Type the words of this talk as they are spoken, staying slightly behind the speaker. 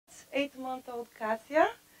8-month-old Cassia,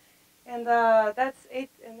 and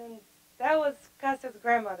then that was Cassia's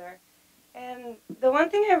grandmother. And the one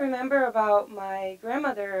thing I remember about my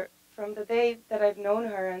grandmother from the day that I've known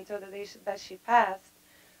her until the day that she passed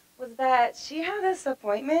was that she had this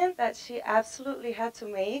appointment that she absolutely had to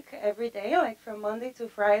make every day, like from Monday to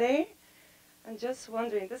Friday. I'm just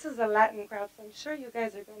wondering, this is a Latin crowd, so I'm sure you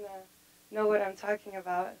guys are going to know what I'm talking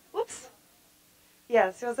about. Oops.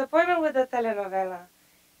 Yes, it was an appointment with the telenovela.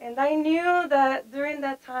 And I knew that during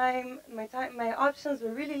that time, my options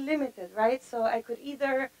were really limited, right? So I could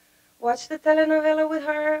either watch the telenovela with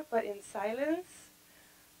her, but in silence,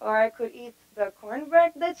 or I could eat the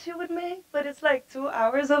cornbread that she would make, but it's like 2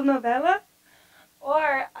 hours of novela.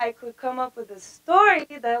 Or I could come up with a story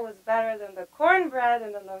that was better than the cornbread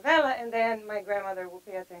and the novela, and then my grandmother would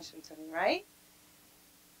pay attention to me, right?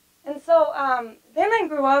 And so then I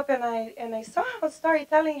grew up and I saw how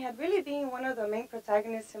storytelling had really been one of the main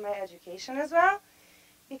protagonists in my education as well.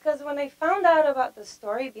 Because when I found out about the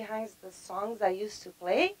story behind the songs I used to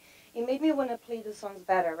play, it made me want to play the songs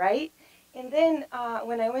better, right? And then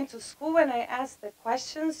when I went to school and I asked the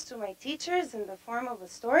questions to my teachers in the form of a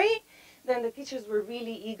story, then the teachers were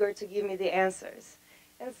really eager to give me the answers.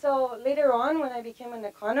 And so later on, when I became an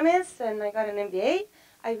economist and I got an MBA,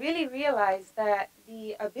 I really realized that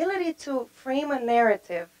the ability to frame a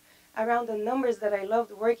narrative around the numbers that I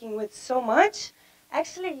loved working with so much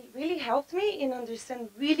actually really helped me in understand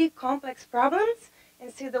really complex problems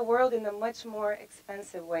and see the world in a much more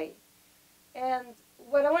expansive way. And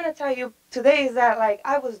what I want to tell you today is that like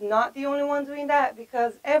I was not the only one doing that,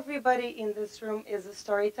 because everybody in this room is a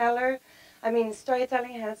storyteller. I mean,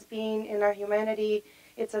 storytelling has been in our humanity,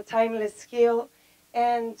 it's a timeless skill.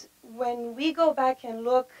 And when we go back and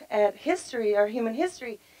look at history, our human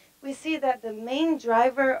history, we see that the main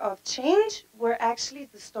driver of change were actually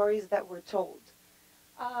the stories that were told.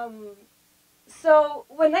 So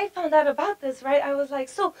when I found out about this, right, I was like,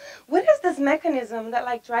 so what is this mechanism that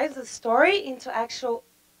like drives a story into actual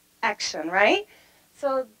action, right?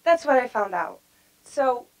 So that's what I found out.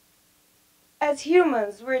 So as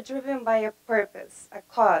humans, we're driven by a purpose, a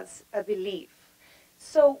cause, a belief.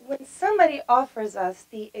 So when somebody offers us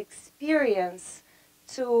the experience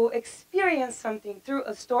to experience something through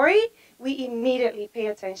a story, we immediately pay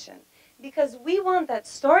attention, because we want that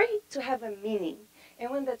story to have a meaning. And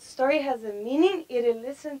when that story has a meaning, it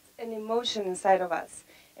elicits an emotion inside of us.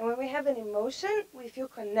 And when we have an emotion, we feel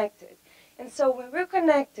connected. And so when we're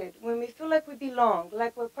connected, when we feel like we belong,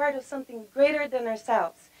 like we're part of something greater than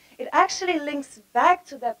ourselves, it actually links back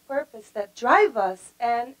to that purpose that drives us,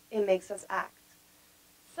 and it makes us act.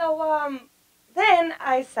 So then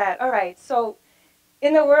I said, all right, so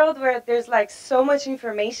in a world where there's like so much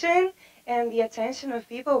information and the attention of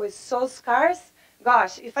people is so scarce,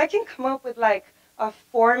 gosh, if I can come up with like a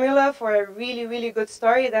formula for a really, really good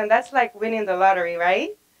story, then that's like winning the lottery,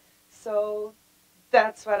 right? So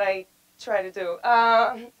that's what I try to do.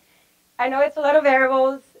 I know it's a lot of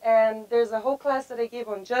variables, and there's a whole class that I give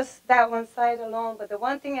on just that one side alone, but the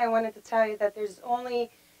one thing I wanted to tell you that there's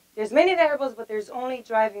many variables, but there's only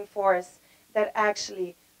driving force that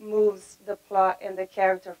actually moves the plot and the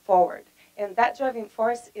character forward. And that driving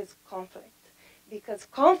force is conflict, because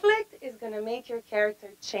conflict is going to make your character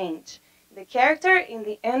change. The character in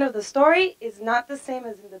the end of the story is not the same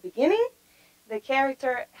as in the beginning. The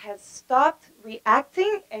character has stopped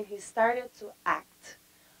reacting and he started to act.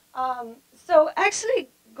 So actually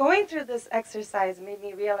going through this exercise made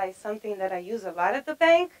me realize something that I use a lot at the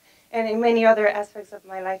bank and in many other aspects of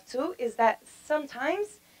my life too, is that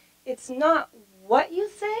sometimes it's not what you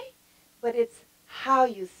say, but it's how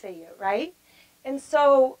you say it, right? And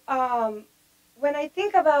so when I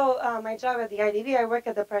think about my job at the IDB, I work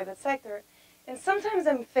at the private sector, and sometimes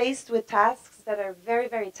I'm faced with tasks that are very,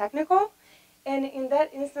 very technical. And in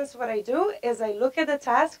that instance, what I do is I look at the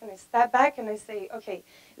task and I step back and I say, okay,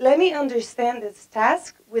 let me understand this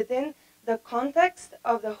task within the context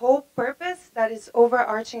of the whole purpose that is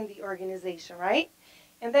overarching the organization, right?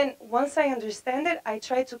 And then once I understand it, I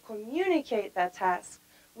try to communicate that task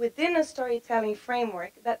within a storytelling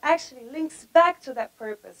framework that actually links back to that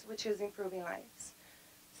purpose, which is improving lives.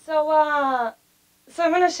 So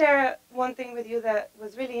I'm going to share one thing with you that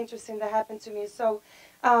was really interesting that happened to me. So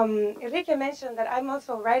Enrique mentioned that I'm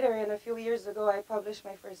also a writer, and a few years ago I published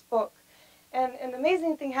my first book. And an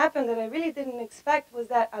amazing thing happened that I really didn't expect was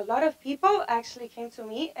that a lot of people actually came to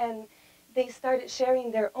me and they started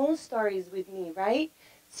sharing their own stories with me, right?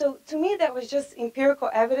 So to me, that was just empirical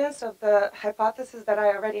evidence of the hypothesis that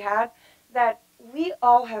I already had, that we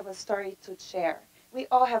all have a story to share. We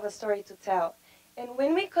all have a story to tell. And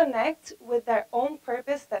when we connect with our own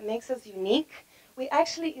purpose that makes us unique, we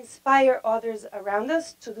actually inspire others around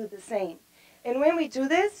us to do the same. And when we do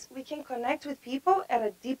this, we can connect with people at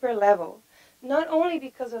a deeper level, not only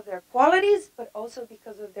because of their qualities, but also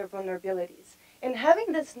because of their vulnerabilities. And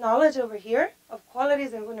having this knowledge over here of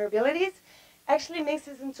qualities and vulnerabilities actually makes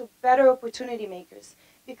us into better opportunity makers,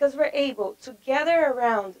 because we're able to gather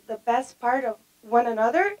around the best part of one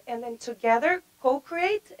another and then together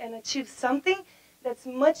co-create and achieve something that's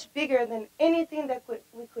much bigger than anything that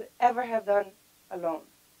we could ever have done alone.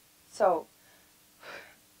 So,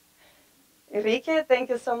 Enrique, thank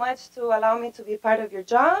you so much to allow me to be part of your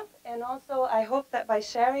job. And also, I hope that by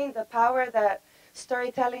sharing the power that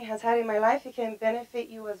storytelling has had in my life, it can benefit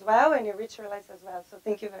you as well and enrich your life as well. So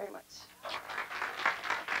thank you very much.